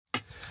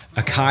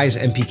Akai's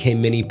MPK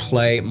Mini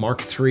Play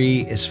Mark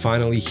III is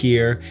finally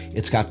here.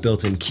 It's got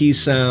built-in key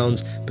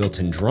sounds,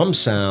 built-in drum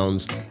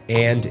sounds,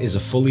 and is a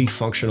fully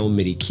functional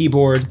MIDI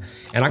keyboard.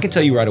 And I can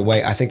tell you right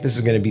away, I think this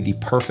is gonna be the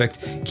perfect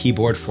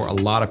keyboard for a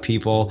lot of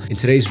people. In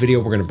today's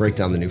video, we're gonna break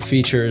down the new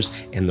features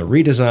and the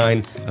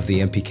redesign of the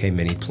MPK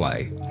Mini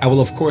Play. I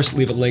will of course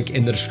leave a link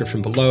in the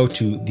description below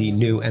to the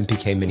new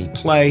MPK Mini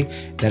Play.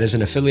 That is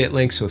an affiliate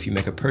link, so if you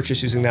make a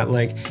purchase using that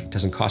link, it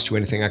doesn't cost you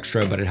anything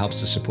extra, but it helps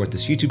to support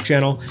this YouTube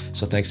channel.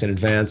 So thanks in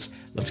advance.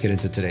 Let's get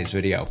into today's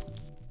video.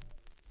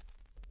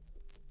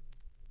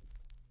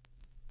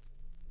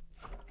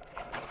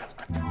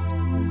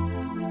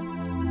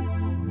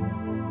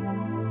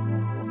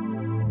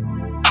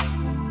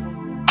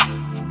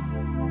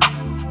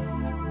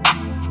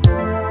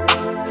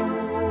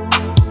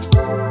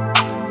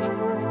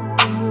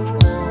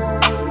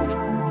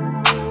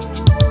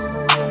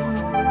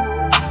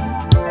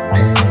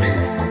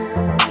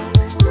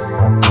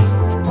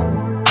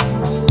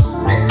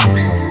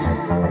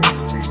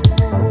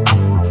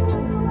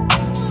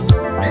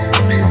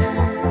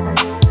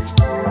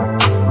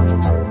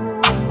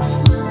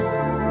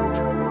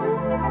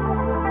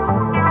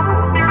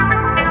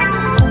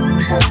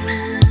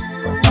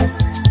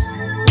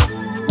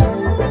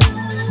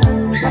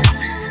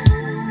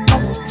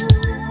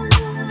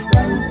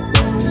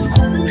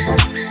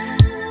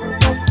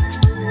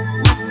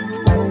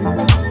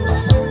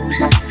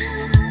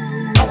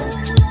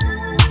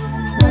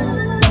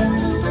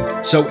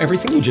 So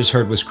everything you just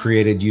heard was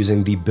created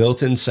using the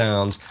built-in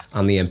sounds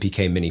on the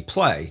MPK Mini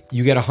Play.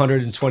 You get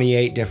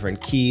 128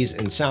 different keys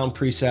and sound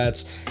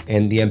presets,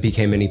 and the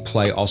MPK Mini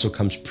Play also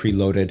comes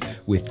preloaded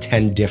with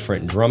 10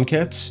 different drum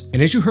kits.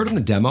 And as you heard in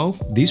the demo,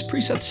 these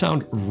presets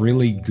sound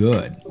really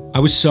good. I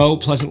was so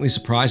pleasantly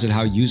surprised at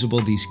how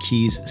usable these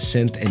keys,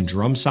 synth, and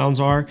drum sounds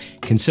are,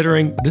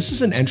 considering this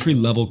is an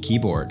entry-level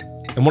keyboard.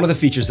 And one of the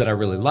features that I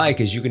really like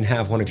is you can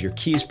have one of your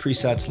keys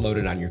presets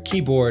loaded on your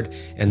keyboard,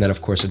 and then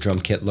of course a drum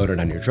kit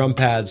loaded on your drum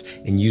pads,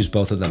 and use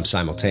both of them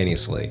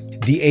simultaneously.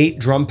 The 8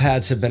 drum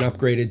pads have been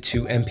upgraded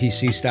to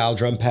MPC style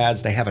drum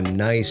pads. They have a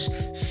nice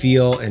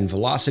feel and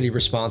velocity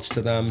response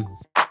to them.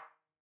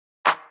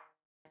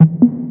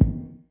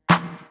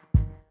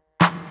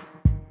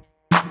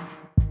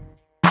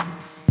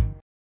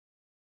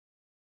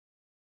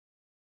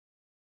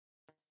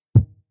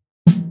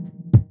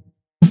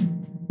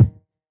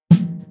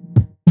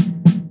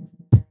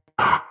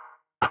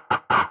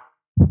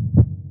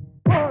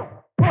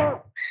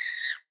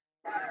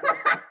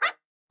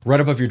 Right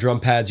above your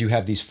drum pads, you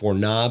have these 4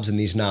 knobs, and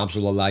these knobs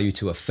will allow you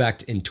to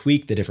affect and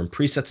tweak the different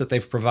presets that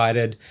they've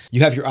provided.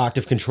 You have your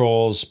octave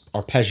controls,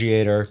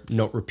 arpeggiator,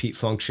 note repeat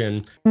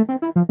function.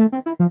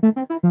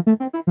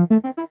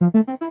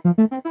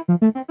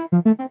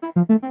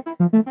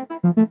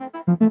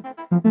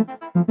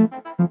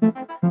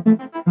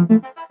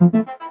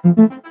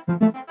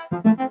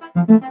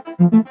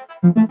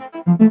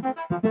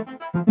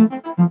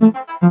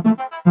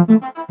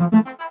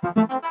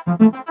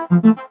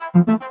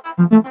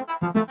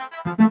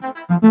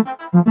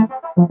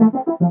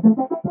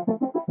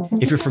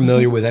 If you're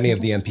familiar with any of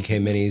the MPK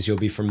Minis, you'll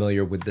be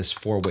familiar with this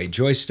 4-way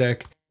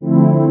joystick.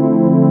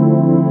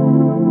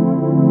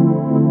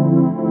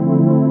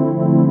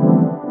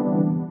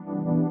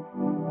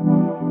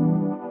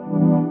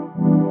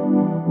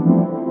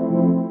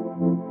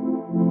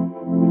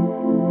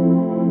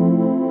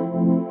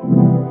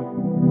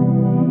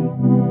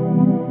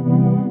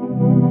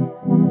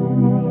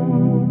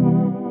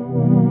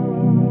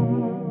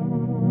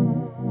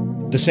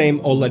 The same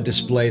OLED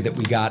display that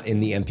we got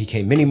in the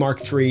MPK Mini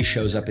Mark III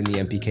shows up in the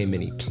MPK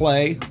Mini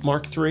Play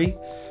Mark III.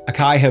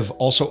 Akai have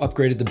also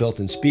upgraded the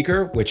built-in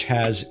speaker, which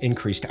has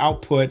increased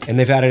output, and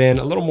they've added in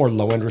a little more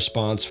low-end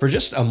response for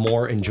just a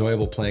more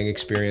enjoyable playing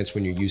experience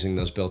when you're using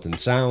those built-in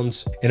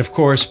sounds. And of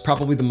course,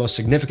 probably the most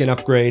significant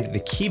upgrade, the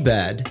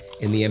KeyBed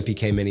in the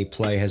MPK Mini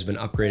Play has been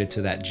upgraded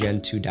to that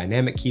Gen 2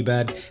 dynamic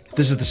KeyBed.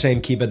 This is the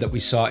same KeyBed that we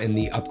saw in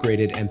the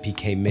upgraded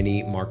MPK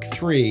Mini Mark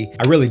III.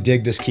 I really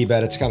dig this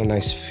KeyBed. It's got a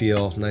nice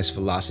feel, nice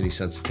velocity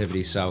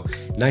sensitivity, so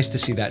nice to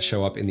see that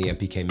show up in the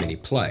MPK Mini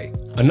Play.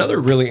 Another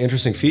really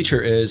interesting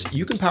feature is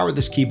you can power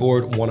this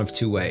keyboard one of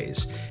 2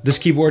 ways. This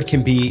keyboard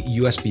can be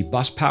USB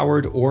bus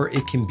powered, or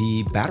it can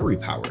be battery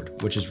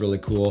powered, which is really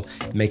cool.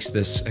 It makes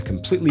this a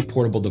completely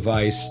portable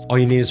device. All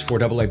you need is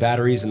 4 AA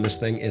batteries and this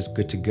thing is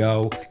good to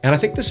go. And I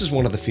think this is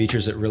one of the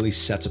features that really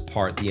sets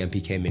apart the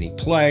MPK Mini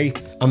Play.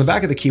 On the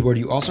back of the keyboard,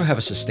 you also have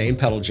a sustain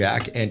pedal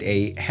jack and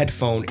a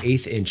headphone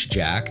 1/8"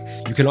 jack.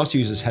 You can also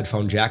use this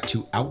headphone jack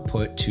to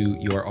output to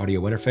your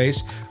audio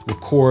interface,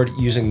 record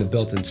using the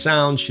built-in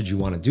sound should you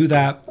want to do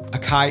that.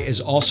 Akai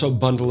is also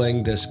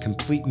bundling this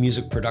complete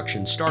music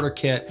production starter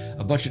kit,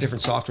 a bunch of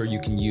different software you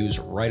can use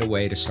right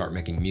away to start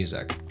making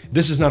music.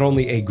 This is not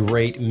only a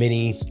great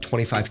mini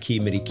 25 key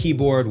MIDI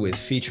keyboard with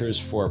features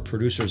for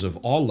producers of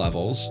all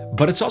levels,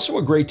 but it's also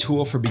a great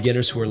tool for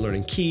beginners who are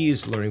learning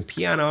keys, learning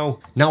piano.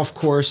 Now, of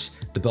course,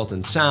 the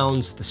built-in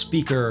sounds, the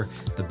speaker,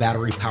 the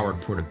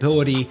battery-powered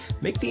portability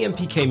make the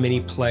MPK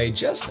Mini Play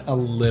just a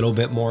little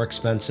bit more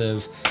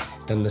expensive.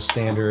 than the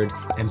standard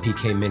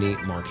MPK Mini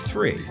Mark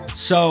III.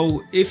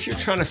 So if you're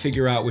trying to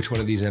figure out which one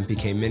of these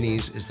MPK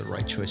Minis is the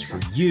right choice for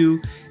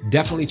you,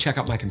 definitely check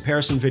out my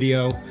comparison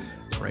video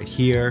right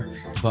here.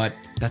 But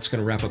that's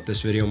gonna wrap up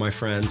this video, my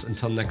friends.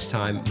 Until next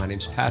time, my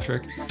name's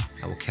Patrick.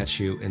 I will catch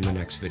you in the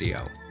next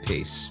video.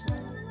 Peace.